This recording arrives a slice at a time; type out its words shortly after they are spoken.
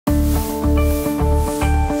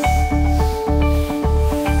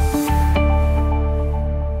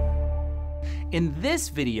In this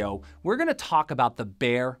video, we're going to talk about the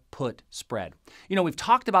bear-put spread. We've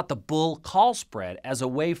talked about the bull-call spread as a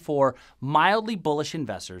way for mildly bullish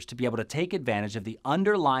investors to be able to take advantage of the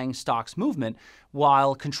underlying stock's movement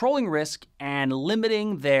while controlling risk and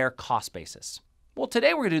limiting their cost basis. Well,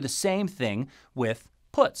 today we're going to do the same thing with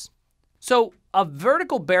puts. So a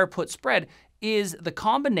vertical bear-put spread is the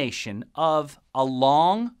combination of a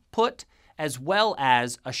long put as well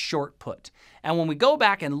as a short put. And when we go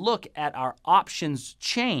back and look at our options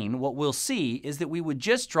chain, what we'll see is that we would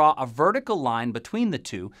just draw a vertical line between the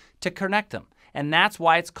two to connect them. And that's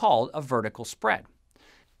why it's called a vertical spread.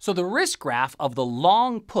 So the risk graph of the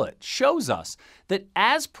long put shows us that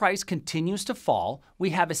as price continues to fall, we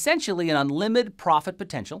have essentially an unlimited profit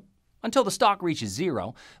potential until the stock reaches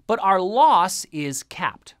zero, but our loss is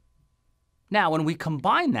capped. Now, when we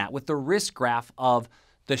combine that with the risk graph of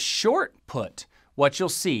the short put, what you'll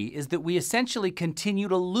see is that we essentially continue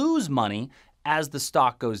to lose money as the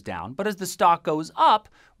stock goes down, but as the stock goes up,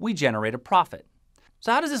 we generate a profit.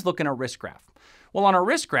 So how does this look in our risk graph? Well, on our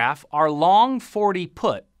risk graph, our long 40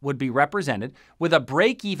 put would be represented with a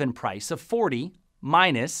break-even price of 40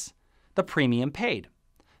 minus the premium paid.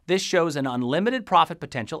 This shows an unlimited profit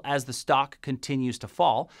potential as the stock continues to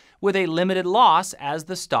fall, with a limited loss as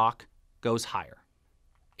the stock goes higher.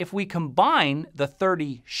 If we combine the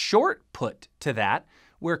 30 short put to that,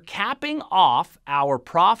 we're capping off our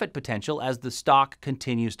profit potential as the stock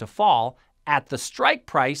continues to fall at the strike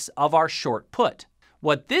price of our short put.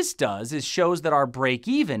 What this does is shows that our break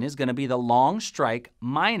even is going to be the long strike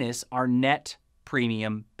minus our net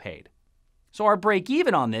premium paid. So our break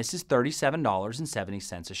even on this is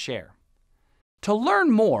 $37.70 a share. To learn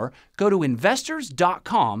more, go to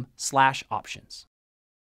investors.com/options.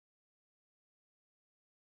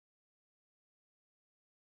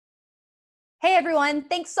 Hey everyone,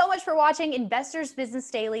 thanks so much for watching Investors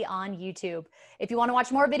Business Daily on YouTube. If you want to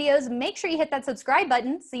watch more videos, make sure you hit that subscribe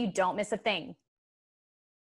button so you don't miss a thing.